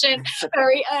precision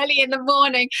very early in the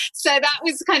morning. So that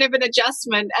was kind of an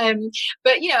adjustment.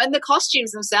 But and the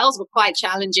costumes themselves were quite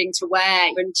challenging to wear,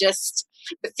 and just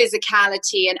the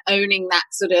physicality and owning that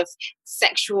sort of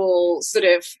sexual sort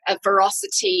of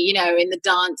ferocity, in the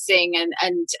dancing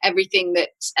and everything that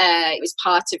was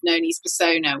part of Noni's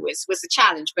persona was a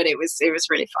challenge, but it was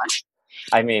really fun.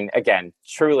 I mean, again,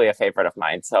 truly a favorite of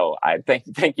mine. So I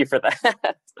thank you for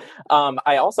that.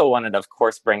 I also wanted to, of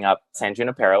course, bring up San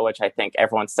Junipero, which I think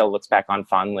everyone still looks back on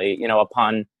fondly.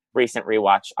 Upon recent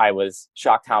rewatch, I was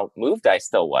shocked how moved I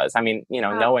still was. I mean,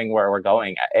 knowing where we're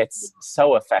going, it's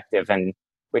so effective, and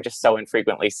we just so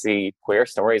infrequently see queer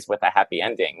stories with a happy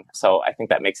ending. So I think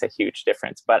that makes a huge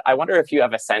difference. But I wonder if you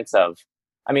have a sense of,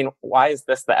 why is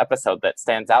this the episode that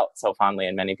stands out so fondly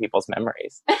in many people's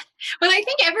memories? Well, I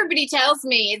think everybody tells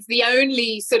me it's the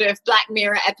only sort of Black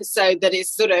Mirror episode that is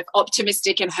sort of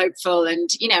optimistic and hopeful. And,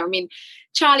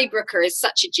 Charlie Brooker is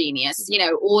such a genius. You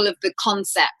know, all of the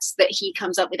concepts that he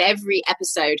comes up with, every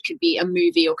episode could be a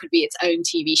movie or could be its own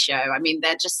TV show. I mean,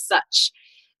 they're just such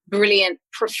brilliant,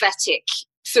 prophetic,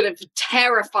 sort of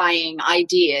terrifying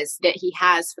ideas that he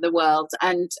has for the world.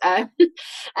 And and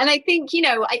I think, you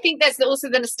know, I think there's also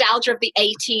the nostalgia of the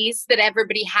 80s that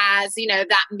everybody has, you know,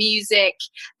 that music,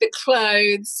 the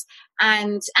clothes,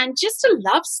 and just a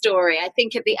love story. I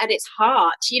think at its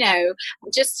heart, you know,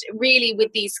 just really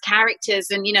with these characters,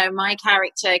 and, you know, my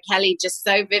character Kelly, just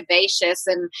so vivacious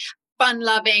and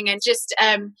fun-loving, and just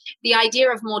the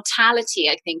idea of mortality,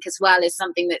 I think, as well, is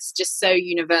something that's just so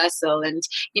universal, and,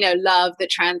 you know, love that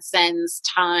transcends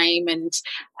time. And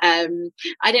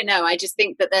I don't know, I just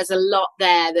think that there's a lot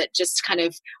there that just kind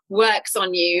of works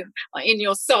on you in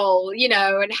your soul, you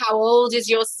know, and how old is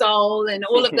your soul, and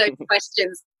all of those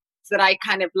questions that I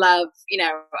kind of love, you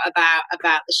know,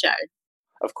 about the show.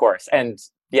 Of course. And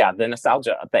yeah, the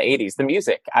nostalgia of the 80s, the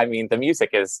music. I mean, the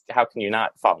music is, how can you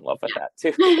not fall in love with that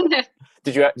too?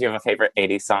 Do you have a favorite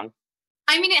 80s song?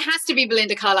 I mean, it has to be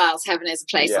Belinda Carlisle's Heaven Is a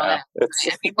Place on Earth.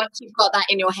 I mean, once you've got that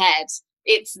in your head,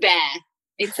 it's there.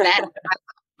 It's there.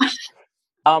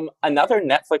 Another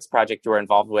Netflix project you were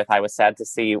involved with, I was sad to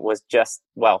see, was just,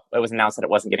 well, it was announced that it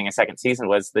wasn't getting a second season,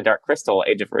 was the Dark Crystal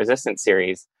Age of Resistance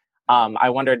series. I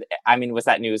wondered, I mean, did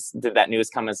that news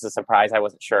come as a surprise? I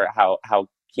wasn't sure how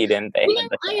keyed in they had.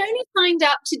 I only signed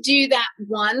up to do that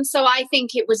one, so I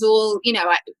think it was all, you know,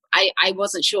 I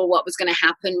wasn't sure what was going to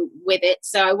happen with it,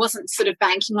 so I wasn't sort of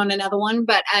banking on another one.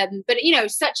 But you know,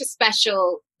 such a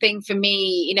special thing for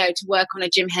me, you know, to work on a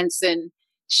Jim Henson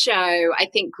show. I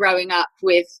think growing up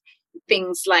with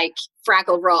things like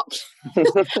Fraggle Rock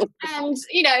and,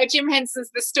 you know, Jim Henson's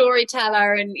the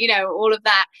storyteller, and, you know, all of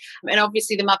that, and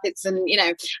obviously the Muppets, and, you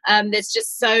know, there's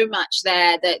just so much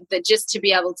there that just to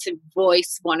be able to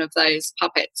voice one of those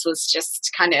puppets was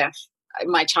just kind of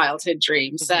my childhood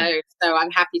dream. So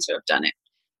I'm happy to have done it.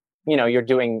 You know, you're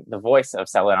doing the voice of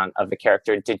Celadon, of the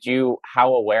character.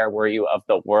 How aware were you of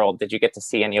the world? Did you get to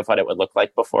see any of what it would look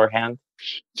like beforehand?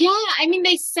 Yeah, I mean,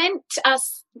 they sent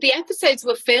us, the episodes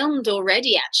were filmed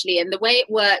already, actually. And the way it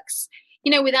works,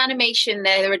 you know, with animation,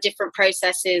 there are different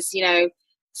processes. You know,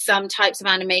 some types of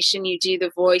animation, you do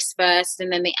the voice first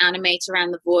and then they animate around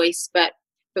the voice. But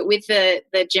with the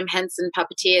Jim Henson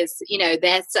puppeteers, you know,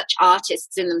 they're such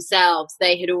artists in themselves.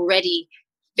 They had already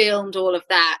filmed all of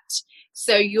that.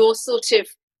 So you're sort of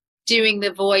doing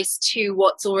the voice to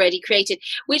what's already created,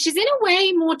 which is in a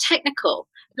way more technical.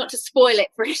 Not to spoil it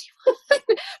for anyone,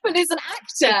 but as an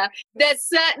actor, there's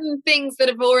certain things that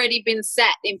have already been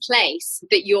set in place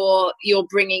that you're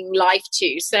bringing life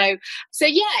to. So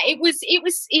yeah, it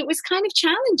was kind of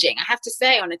challenging, I have to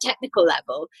say, on a technical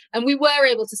level. And we were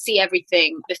able to see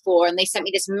everything before, and they sent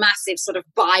me this massive sort of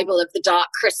Bible of the Dark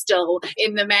Crystal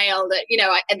in the mail that, you know,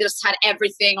 I just had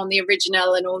everything on the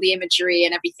original and all the imagery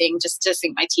and everything just to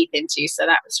sink my teeth into. So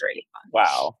that was really fun.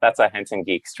 Wow, that's a Henson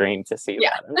Geek stream to see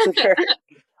that.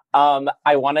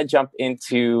 I want to jump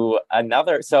into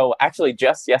another. So actually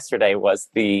just yesterday was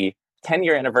the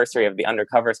 10-year anniversary of the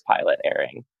Undercovers pilot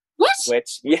airing. What?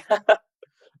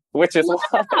 Which is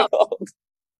wild.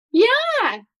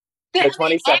 Yeah. The 22nd. Yeah,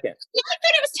 I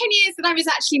thought it was 10 years that I was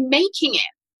actually making it.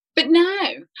 But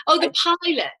no. Oh, the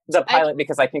pilot. The pilot,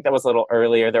 because I think that was a little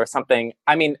earlier. There was something,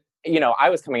 I mean, you know, I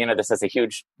was coming into this as a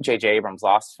huge J.J. Abrams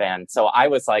Lost fan, so I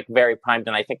was like very primed,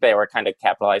 and I think they were kind of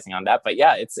capitalizing on that. But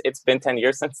yeah, it's been 10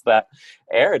 years since that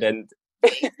aired, and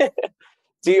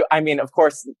I mean, of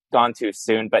course, gone too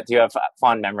soon, but do you have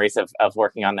fond memories of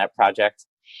working on that project?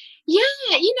 Yeah,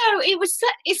 you know,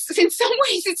 it's in some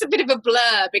ways it's a bit of a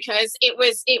blur, because it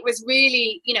was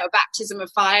really, you know, a baptism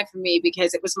of fire for me,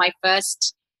 because it was my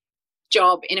first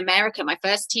job in America, my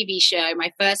first TV show,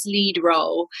 my first lead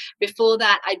role. Before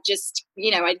that, I just,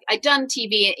 you know, I'd done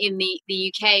TV in the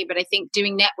UK, but I think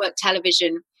doing network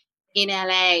television in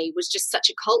LA was just such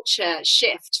a culture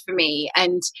shift for me.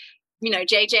 And, you know,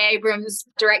 J.J. Abrams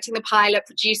directing the pilot,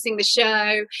 producing the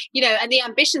show, you know, and the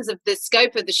ambitions of the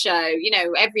scope of the show. You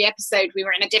know, every episode we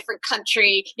were in a different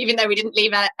country, even though we didn't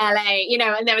leave LA, you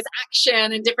know, and there was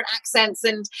action and different accents.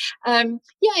 And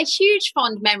yeah, huge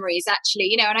fond memories, actually,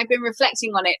 you know, and I've been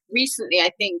reflecting on it recently, I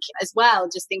think, as well,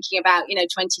 just thinking about, you know,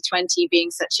 2020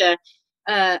 being such a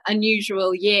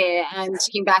unusual year, and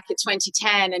looking back at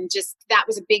 2010, and just that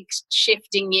was a big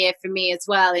shifting year for me as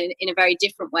well, in a very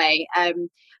different way.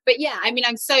 But yeah, I mean,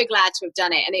 I'm so glad to have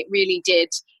done it, and it really did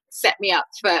set me up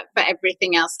for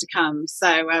everything else to come.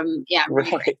 So yeah,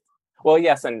 really. Right. Well,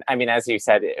 yes, and I mean, as you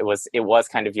said, it was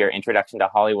kind of your introduction to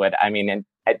Hollywood. I mean,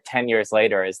 at 10 years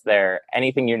later, is there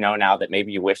anything you know now that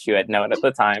maybe you wish you had known at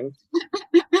the time?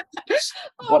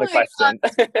 What a my question.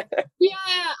 Yeah,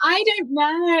 I don't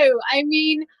know. I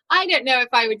mean, I don't know if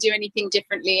I would do anything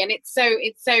differently. And it's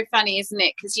so funny, isn't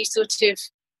it? Because you sort of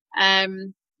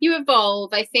you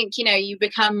evolve. I think, you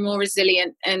become more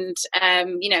resilient, and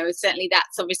certainly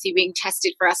that's obviously being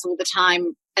tested for us all the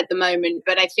time at the moment.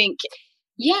 But I think,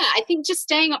 yeah, I think just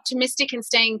staying optimistic and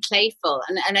staying playful.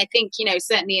 And I think,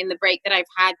 certainly in the break that I've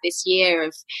had this year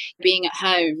of being at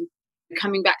home,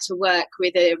 coming back to work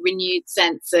with a renewed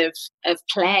sense of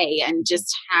play, and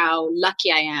just how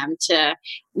lucky I am to,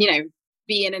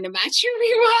 be in an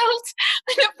imaginary world,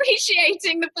 and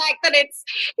appreciating the fact that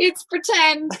it's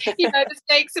pretend, the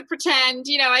stakes are pretend.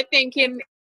 I think in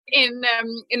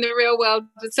the real world,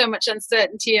 with so much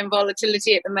uncertainty and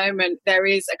volatility at the moment, there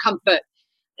is a comfort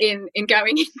in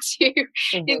going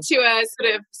into a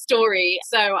sort of story.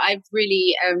 So I've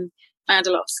really found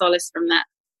a lot of solace from that.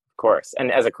 Course.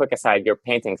 And as a quick aside, your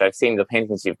paintings, I've seen the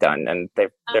paintings you've done, and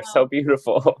they're so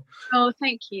beautiful. Oh,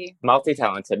 thank you.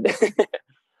 Multi-talented.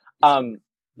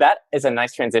 That is a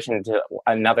nice transition to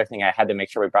another thing I had to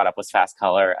make sure we brought up was fast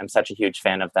color. I'm such a huge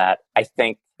fan of that. I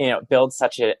think, it builds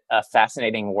such a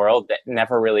fascinating world that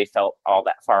never really felt all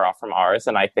that far off from ours.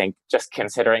 And I think just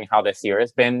considering how this year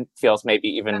has been, feels maybe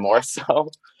even more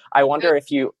so. I wonder if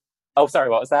you... Oh, sorry,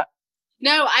 what was that?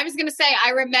 No, I was going to say,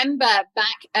 I remember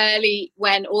back early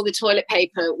when all the toilet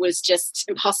paper was just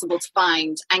impossible to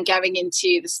find, and going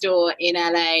into the store in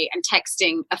LA and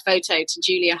texting a photo to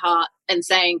Julia Hart and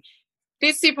saying,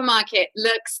 this supermarket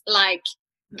looks like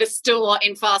the store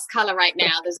in fast color right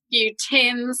now. There's a few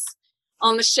tins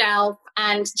on the shelf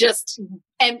and just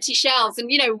empty shelves. And,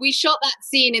 we shot that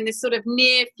scene in this sort of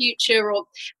near future or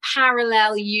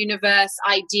parallel universe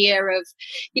idea of,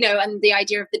 and the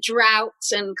idea of the drought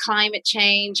and climate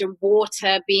change and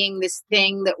water being this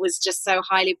thing that was just so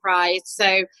highly prized.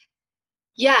 So,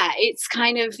 yeah, it's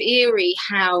kind of eerie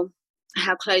how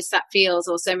close that feels,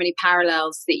 or so many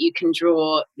parallels that you can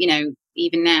draw,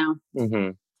 even now.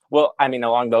 Mm-hmm. Well, I mean,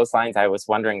 along those lines, I was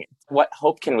wondering, what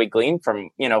hope can we glean from,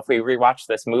 if we rewatch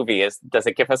this movie? Does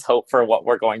it give us hope for what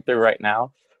we're going through right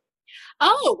now?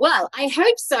 Oh, well, I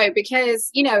hope so, because,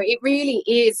 it really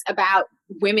is about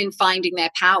women finding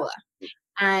their power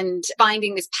and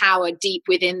finding this power deep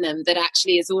within them that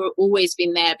actually has always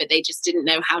been there, but they just didn't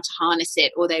know how to harness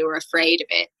it, or they were afraid of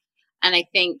it. And I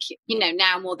think,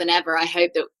 now more than ever, I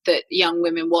hope that young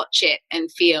women watch it and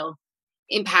feel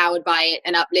empowered by it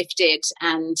and uplifted.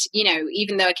 And,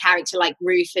 even though a character like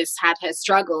Ruth has had her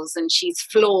struggles and she's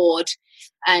flawed,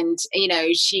 and,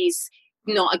 she's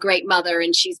not a great mother,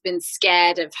 and she's been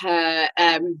scared of her,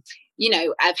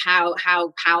 of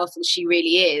how powerful she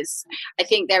really is. I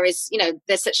think there's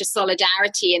such a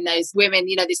solidarity in those women,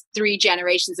 there's 3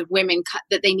 generations of women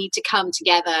that they need to come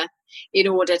together in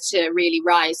order to really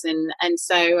rise. And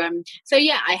so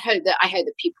yeah, I hope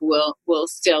that people will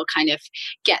still kind of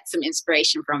get some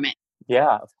inspiration from it.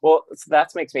 Yeah. Well, so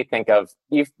that makes me think of,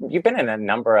 you've been in a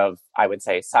number of, I would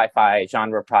say, sci-fi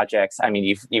genre projects. I mean,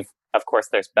 you've of course,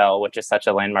 there's Belle, which is such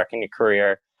a landmark in your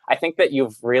career. I think that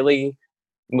you've really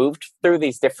moved through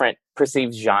these different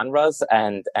perceived genres,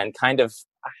 and kind of,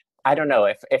 I don't know,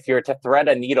 if you're to thread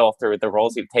a needle through the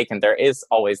roles you've taken, there is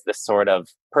always this sort of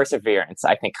perseverance,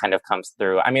 I think, kind of comes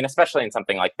through. I mean, especially in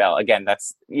something like Belle. Again,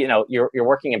 that's, you're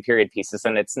working in period pieces,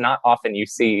 and it's not often you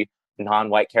see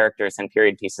non-white characters in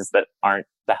period pieces that aren't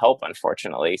the help,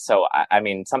 unfortunately. So, I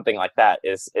mean, something like that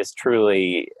is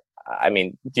truly, I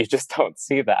mean, you just don't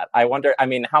see that. I wonder, I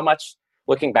mean, how much,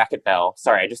 looking back at Belle,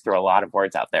 sorry, I just threw a lot of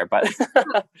words out there, but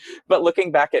but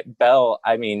looking back at Belle,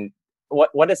 I mean,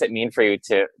 what does it mean for you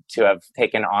to have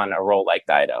taken on a role like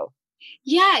Dido?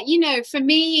 Yeah, for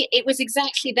me, it was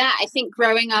exactly that. I think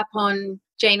growing up on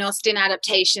Jane Austen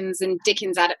adaptations and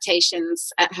Dickens adaptations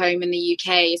at home in the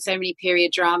UK, so many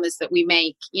period dramas that we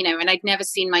make, and I'd never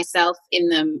seen myself in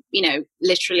them,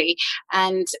 literally.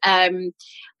 And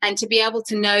to be able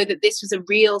to know that this was a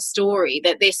real story,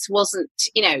 that this wasn't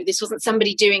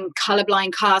somebody doing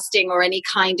colorblind casting or any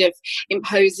kind of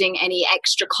imposing any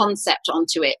extra concept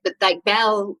onto it, but like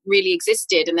Belle really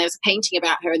existed, and there's a painting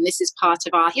about her, and this is part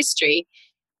of our history.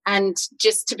 And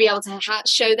just to be able to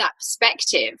show that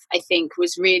perspective, I think,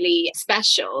 was really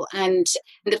special. And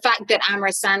the fact that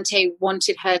Amara Sante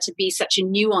wanted her to be such a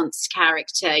nuanced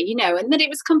character, and that it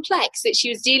was complex, that she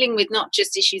was dealing with not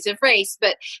just issues of race,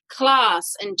 but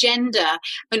class and gender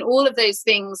and all of those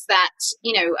things that,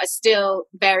 are still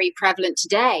very prevalent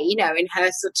today, in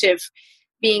her sort of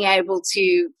being able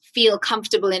to feel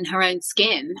comfortable in her own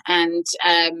skin and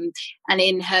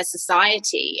in her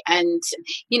society. And,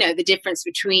 the difference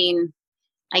between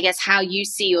I guess, how you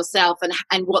see yourself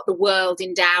and what the world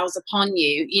endows upon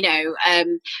you,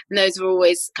 and those are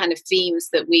always kind of themes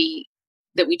that we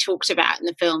talked about in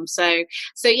the film. So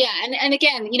yeah, and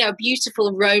again, a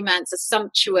beautiful romance, a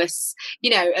sumptuous,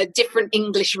 a different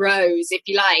English rose, if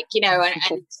you like,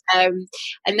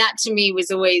 and that to me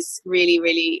was always really,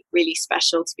 really, really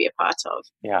special to be a part of.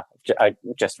 Yeah, I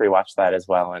just rewatched that as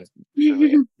well, and it's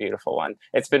really a beautiful one.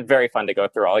 It's been very fun to go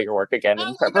through all your work again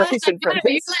in preparation for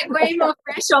this. You're like way more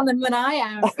fresh on them than I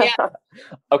am. Yeah.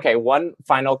 Okay, one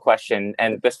final question,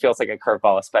 and this feels like a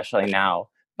curveball, especially now.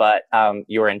 But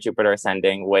you were in Jupiter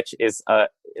Ascending, which is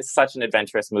such an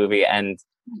adventurous movie, and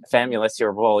fabulous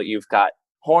your role. You've got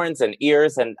horns and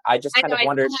ears, and I just kind of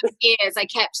wondered. I didn't have ears. I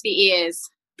kept the ears.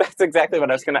 That's exactly what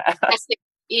I was going to ask.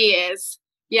 Ears.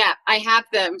 Yeah, I have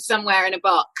them somewhere in a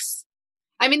box.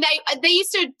 I mean, they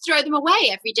used to throw them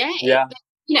away every day. Yeah. But,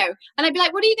 and I'd be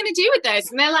like, what are you going to do with those?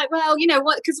 And they're like, well,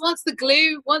 what? Because once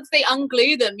they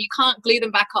unglue them, you can't glue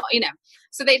them back on,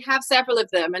 So they'd have several of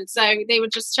them. And so they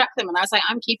would just chuck them. And I was like,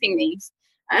 I'm keeping these.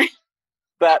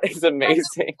 That is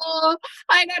amazing.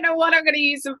 I don't know what I'm going to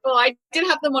use them for. I did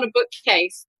have them on a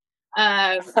bookcase.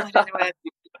 I don't know where.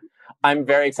 I'm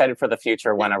very excited for the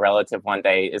future when a relative one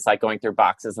day is like going through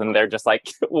boxes and they're just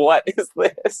like, what is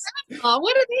this? Oh,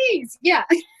 what are these? Yeah.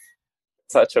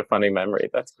 Such a funny memory.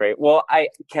 That's great. Well, I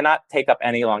cannot take up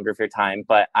any longer of your time,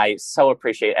 but I so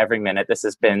appreciate every minute. This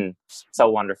has been so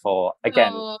wonderful.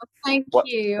 Again, thank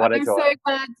you. What a joy.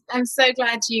 I'm so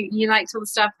glad you liked all the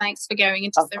stuff. Thanks for going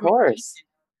into Of course.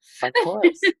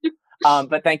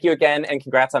 But thank you again, and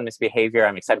congrats on Misbehaviour.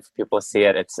 I'm excited for people to see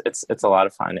it. It's a lot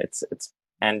of fun. It's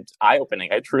and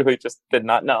eye-opening. I truly just did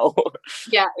not know.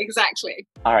 Yeah, exactly.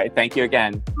 All right. Thank you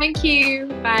again. Thank you.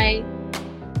 Bye.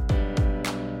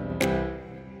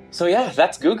 So yeah,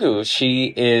 that's Gugu.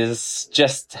 She is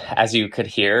just, as you could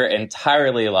hear,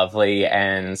 entirely lovely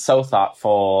and so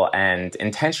thoughtful and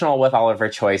intentional with all of her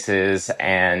choices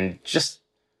and just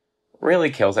really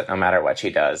kills it no matter what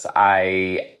she does.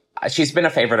 She's been a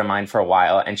favorite of mine for a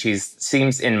while, and she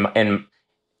seems in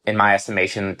my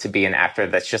estimation to be an actor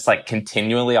that's just like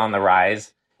continually on the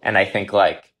rise. And I think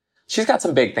like she's got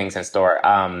some big things in store.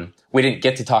 We didn't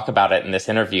get to talk about it in this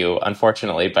interview,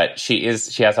 unfortunately, but she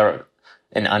has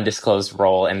an undisclosed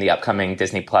role in the upcoming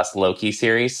Disney Plus Loki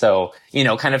series. So,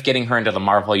 kind of getting her into the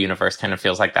Marvel universe kind of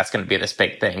feels like that's going to be this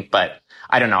big thing. But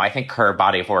I don't know. I think her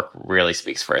body of work really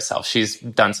speaks for itself. She's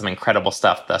done some incredible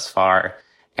stuff thus far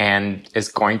and is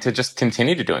going to just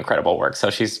continue to do incredible work. So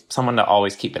she's someone to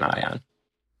always keep an eye on.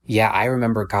 Yeah, I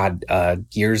remember,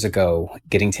 years ago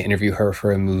getting to interview her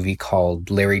for a movie called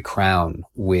Larry Crown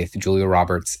with Julia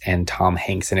Roberts and Tom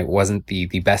Hanks. And it wasn't the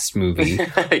best movie,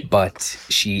 but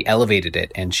she elevated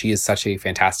it. And she is such a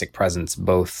fantastic presence,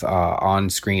 both on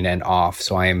screen and off.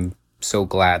 So I am so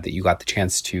glad that you got the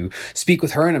chance to speak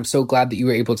with her. And I'm so glad that you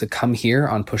were able to come here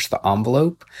on Push the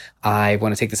Envelope. I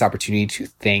want to take this opportunity to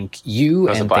thank you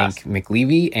and thank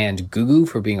McLevy and Gugu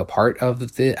for being a part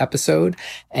of the episode.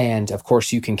 And of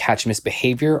course, you can catch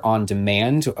Misbehaviour on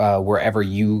demand wherever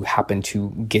you happen to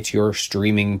get your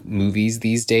streaming movies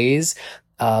these days.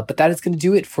 But that is going to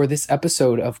do it for this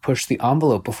episode of Push the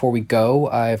Envelope. Before we go,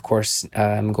 I, of course,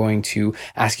 am going to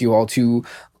ask you all to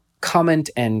comment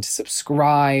and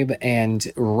subscribe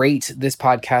and rate this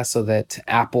podcast so that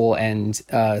Apple and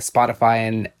Spotify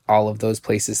and all of those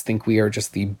places think we are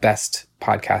just the best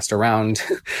podcast around.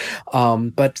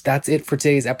 But that's it for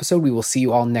today's episode. We will see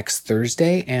you all next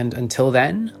Thursday. And until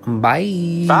then,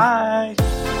 bye. Bye.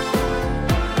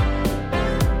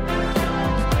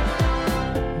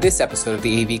 This episode of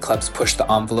the AV Club's Push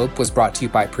the Envelope was brought to you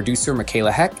by producer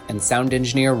Michaela Heck and sound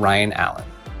engineer Ryan Allen.